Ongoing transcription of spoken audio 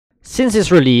Since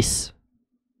its release,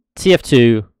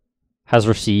 TF2 has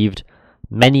received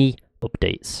many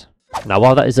updates. Now,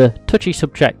 while that is a touchy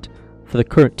subject for the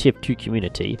current TF2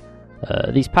 community,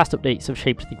 these past updates have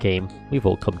shaped the game we've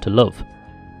all come to love.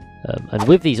 And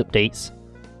with these updates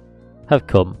have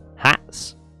come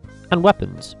hats and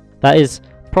weapons. That is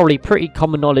probably pretty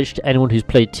common knowledge to anyone who's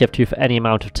played TF2 for any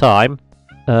amount of time.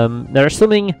 There is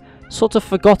something sort of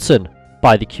forgotten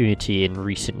by the community in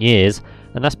recent years,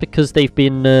 and that's because they've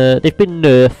been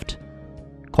nerfed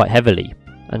quite heavily.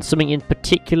 And something in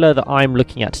particular that I'm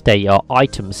looking at today are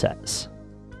item sets.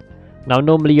 Now,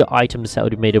 normally your item set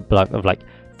would be made up of like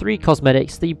 3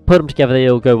 cosmetics. You put them together, they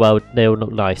all go well, they all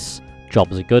look nice.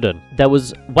 Jobs are good. And there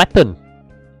was weapon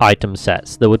item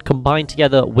sets that would combine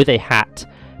together with a hat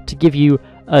to give you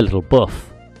a little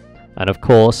buff. And of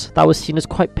course, that was seen as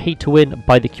quite pay to win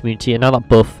by the community, and now that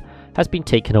buff has been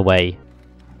taken away.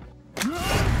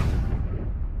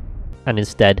 And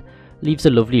instead leaves a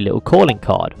lovely little calling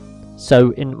card.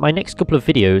 So in my next couple of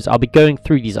videos, I'll be going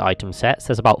through these item sets.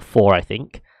 There's about 4, I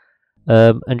think.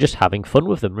 And just having fun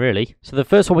with them, really. So the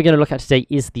first one we're going to look at today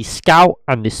is the Scout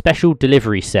and the Special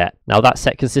Delivery set. Now that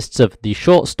set consists of the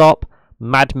Shortstop,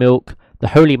 Mad Milk, the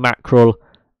Holy Mackerel,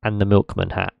 and the Milkman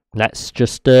hat. Let's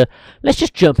just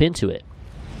jump into it.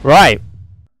 Right.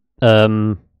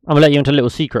 I'm gonna let you into a little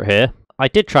secret here. I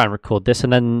did try and record this,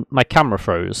 and then my camera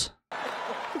froze.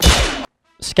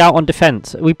 Scout on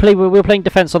defense. We were playing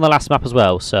defense on the last map as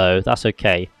well, so that's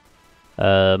okay.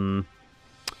 Let's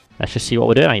just see what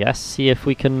we're doing, I guess. See if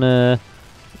we can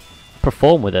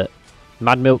perform with it.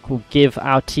 Mad Milk will give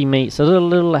our teammates a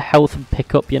little health and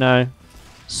pickup, you know,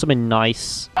 something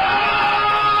nice.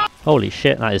 Holy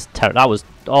shit, that is that was,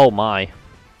 oh my,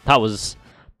 that was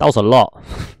a lot.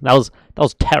 that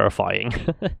was terrifying.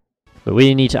 But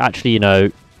we need to actually, you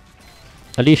know,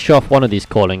 at least show off one of these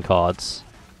calling cards.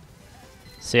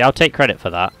 See, I'll take credit for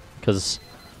that, because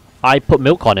I put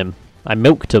milk on him. I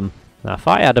milked him. Now, if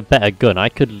I had a better gun, I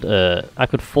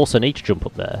could force an H jump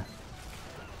up there.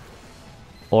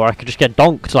 Or I could just get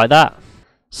donked like that.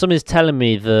 Somebody's telling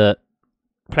me that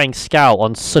playing Scout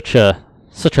on such a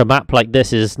map like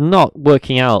this is not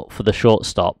working out for the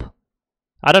Shortstop.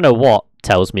 I don't know what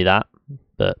tells me that,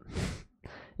 but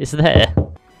it's there.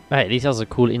 Right, these has a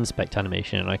cool inspect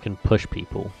animation, and I can push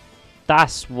people.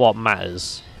 That's what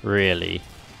matters, really.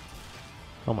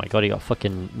 Oh my god, he got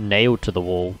fucking nailed to the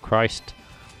wall. Christ.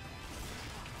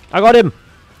 I got him!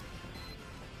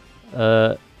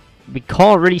 We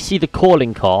can't really see the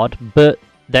calling card, but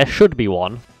there should be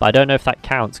one. But I don't know if that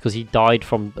counts, because he died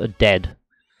from dead.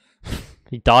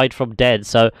 He died from dead,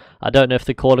 so I don't know if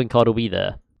the calling card will be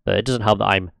there. But it doesn't help that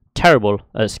I'm terrible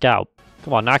at Scout.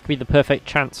 Come on, now could be the perfect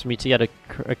chance for me to get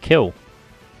a kill.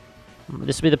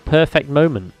 This would be the perfect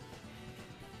moment.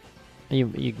 Are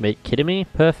you kidding me?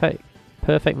 Perfect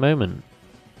moment.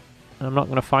 I'm not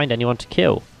going to find anyone to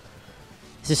kill.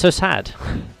 This is so sad.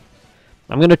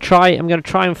 I'm gonna try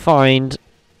and find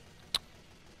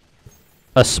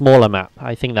a smaller map.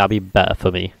 I think that'd be better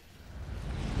for me.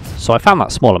 So I found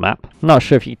that smaller map. I'm not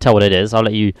sure if you can tell what it is. I'll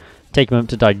let you take a moment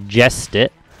to digest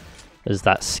it, as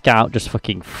that Scout just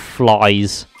fucking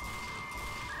flies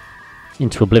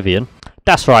into oblivion.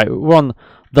 That's right, we're on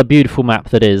the beautiful map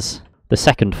that is the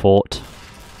second fort.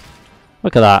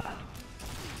 Look at that.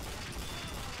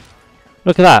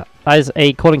 Look at that. That is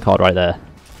a calling card right there.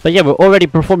 But yeah, we're already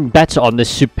performing better on this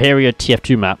superior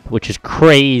TF2 map, which is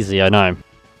crazy, I know.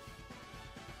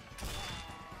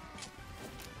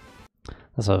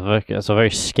 That's a very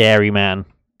scary man.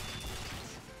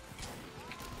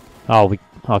 Oh,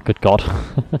 oh, good god.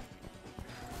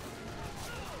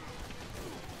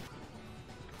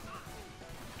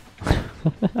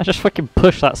 I just fucking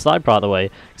pushed that sniper out of the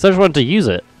way, because I just wanted to use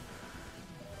it.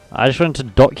 I just wanted to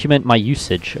document my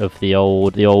usage of the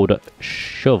old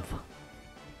shove.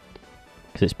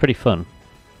 Because it's pretty fun.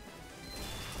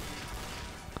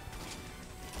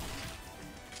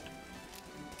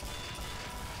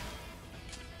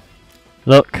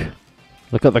 Look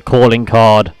at the calling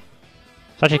card.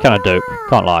 It's actually kind of dope,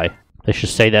 can't lie. They should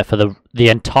stay there for the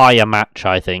entire match,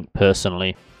 I think,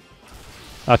 personally.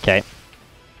 Okay.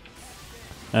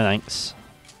 No thanks.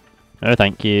 No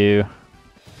thank you.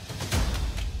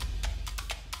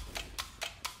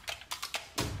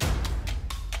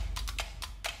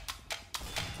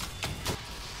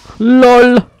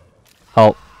 LOL!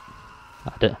 Oh.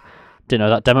 I didn't know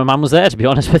that demo man was there, to be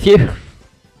honest with you.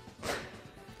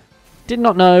 Did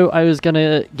not know I was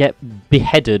gonna get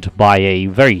beheaded by a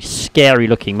very scary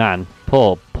looking man.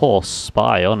 Poor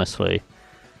spy, honestly.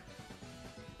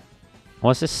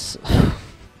 What's this?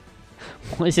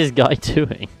 What is this guy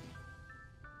doing?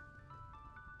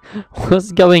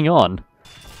 What's going on?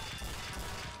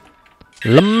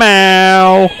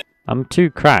 Lamau! I'm too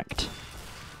cracked.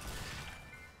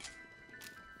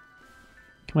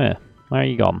 Come here. Where are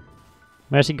you gone?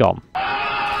 Where's he gone?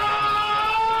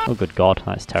 Oh, good God.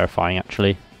 That's terrifying,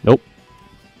 actually. Nope.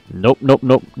 Nope, nope,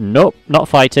 nope, nope. Not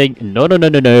fighting. No, no, no,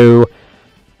 no, no.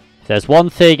 If there's one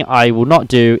thing I will not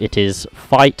do, it is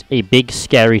fight a big,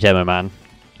 scary demo man.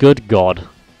 Good God.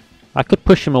 I could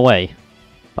push him away.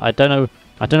 But I don't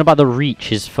know about the reach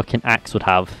his fucking axe would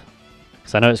have.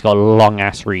 Because I know it's got a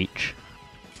long-ass reach.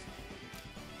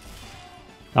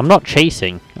 I'm not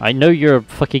chasing. I know you're a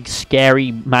fucking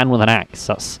scary man with an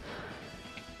axe.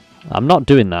 I'm not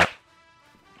doing that.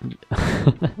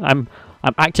 I'm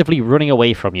actively running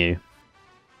away from you.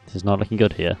 This is not looking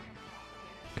good here.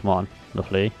 Come on,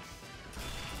 lovely.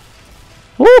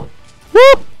 Woo!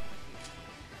 Woo!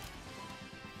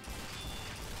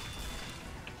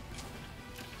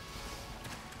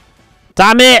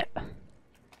 Damn it!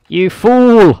 You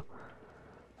fool!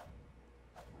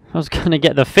 I was gonna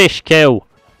get the fish kill.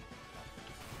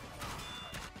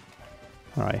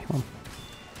 Alright.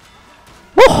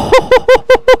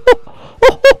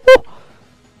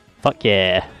 Fuck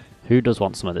yeah. Who does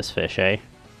want some of this fish, eh?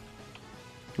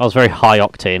 I was very high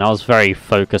octane. I was very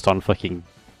focused on fucking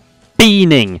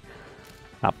beaning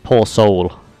that poor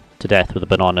soul to death with a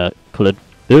banana coloured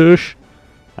fish.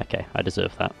 Okay, I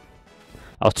deserve that.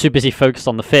 I was too busy focused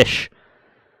on the fish.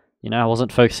 You know, I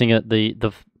wasn't focusing at the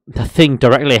thing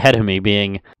directly ahead of me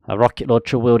being a rocket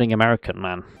launcher wielding American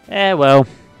man. Eh, well.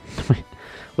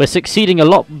 We're succeeding a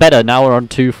lot better now we're on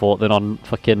 2 fort than on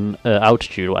fucking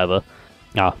altitude or whatever.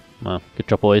 Ah, well, good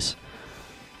job, boys.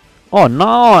 Oh,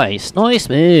 nice! Nice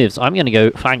moves! I'm gonna go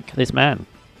thank this man,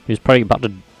 who's probably about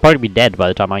to be dead by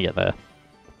the time I get there.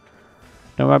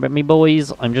 Don't worry about me,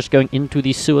 boys. I'm just going into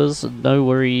the sewers. No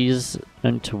worries.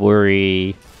 Don't to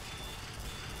worry.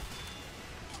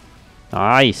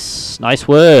 Nice. Nice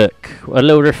work. A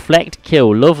little reflect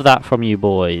kill. Love that from you,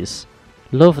 boys.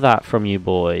 Love that from you,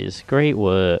 boys. Great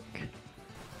work.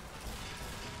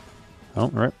 Oh,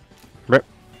 rip. Rip.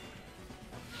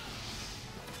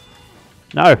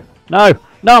 No. No.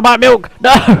 No, my milk!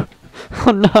 No!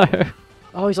 Oh, no.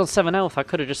 Oh, he's on 7 health. I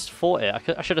could have just fought it.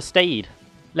 I should have stayed.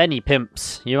 Lenny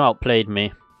Pimps, you outplayed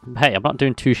me. Hey, I'm not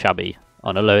doing too shabby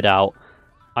on a loadout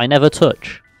I never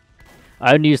touch.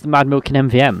 I only use the Mad Milk in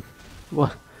MVM.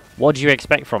 What do you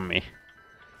expect from me?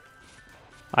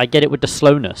 I get it with the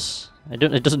slowness.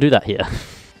 It doesn't do that here.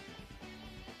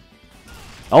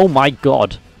 Oh my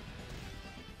God.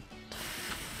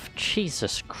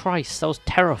 Jesus Christ, that was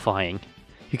terrifying.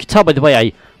 You could tell by the way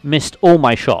I missed all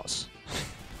my shots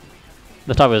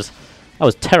that I was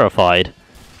terrified.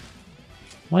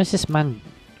 Why is this man?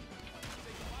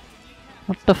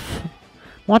 What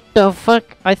the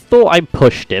fuck? I thought I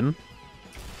pushed him.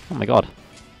 Oh my God.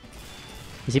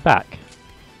 Is he back?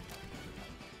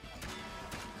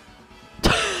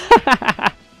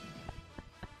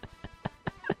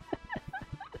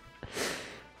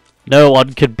 No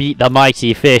one could beat the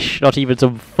mighty fish, not even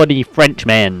some funny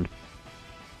Frenchman.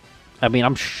 I mean,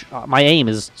 my aim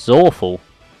is awful.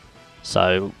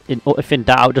 So, if in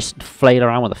doubt, just flail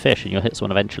around with a fish and you'll hit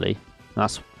someone eventually.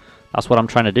 That's what I'm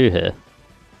trying to do here.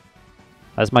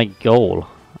 That's my goal.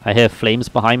 I hear flames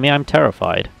behind me, I'm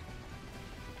terrified.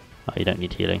 Oh, you don't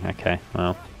need healing. Okay,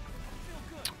 well.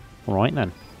 Alright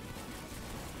then.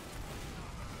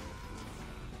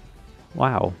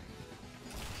 Wow.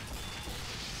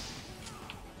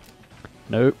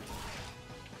 Nope.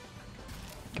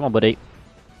 Come on, buddy.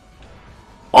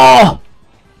 Oh!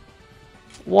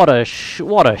 What a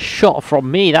shot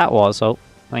from me that was. Oh,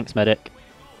 thanks, medic.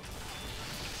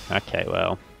 Okay,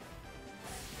 well.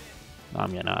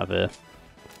 I'm getting out of here.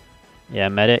 Yeah,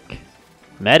 medic.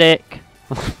 Medic!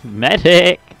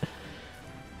 Medic!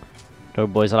 Go,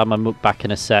 boys, I'll have my milk back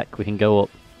in a sec. We can go up.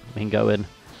 We can go in.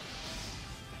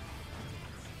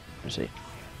 Let's see.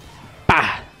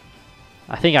 Bah!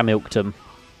 I think I milked him.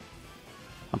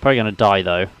 I'm probably going to die,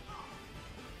 though.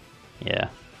 Yeah.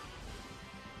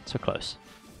 So close.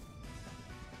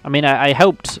 I mean, I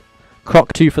helped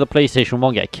Croc 2 for the PlayStation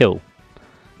 1 get a kill.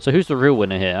 So who's the real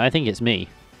winner here? I think it's me.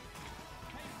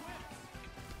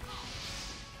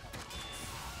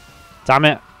 Damn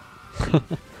it.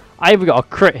 I even got a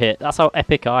crit hit. That's how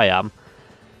epic I am.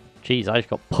 Jeez, I just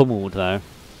got pummeled, though.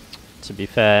 To be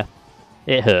fair,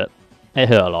 it hurt. It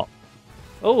hurt a lot.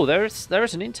 Oh, there is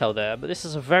an intel there, but this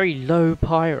is a very low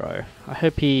pyro. I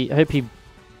hope he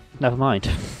never mind.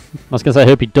 I was gonna say I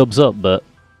hope he dubs up, but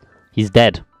he's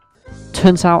dead.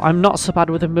 Turns out I'm not so bad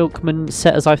with a Milkman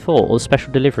set as I thought, or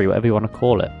special delivery, whatever you want to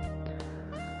call it.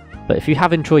 But if you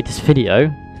have enjoyed this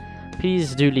video,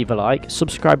 please do leave a like,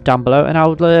 subscribe down below, and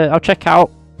I'll check out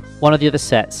one of the other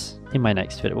sets in my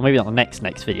next video. Well, maybe not the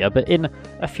next video, but in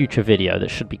a future video that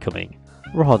should be coming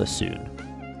rather soon.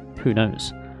 Who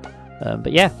knows?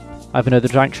 But yeah, I've been the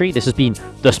Giant Tree. This has been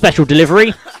the special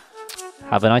delivery.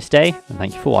 Have a nice day, and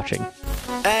thank you for watching.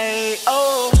 Hey,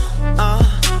 oh,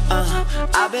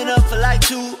 I've been up for like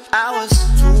 2 hours.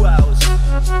 2 hours.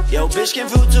 Yo, bitch came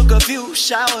through, took a few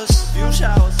showers.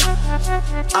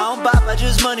 I don't bop, I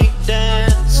just money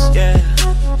dance. Yeah,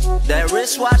 that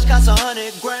wristwatch costs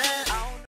 100 grand.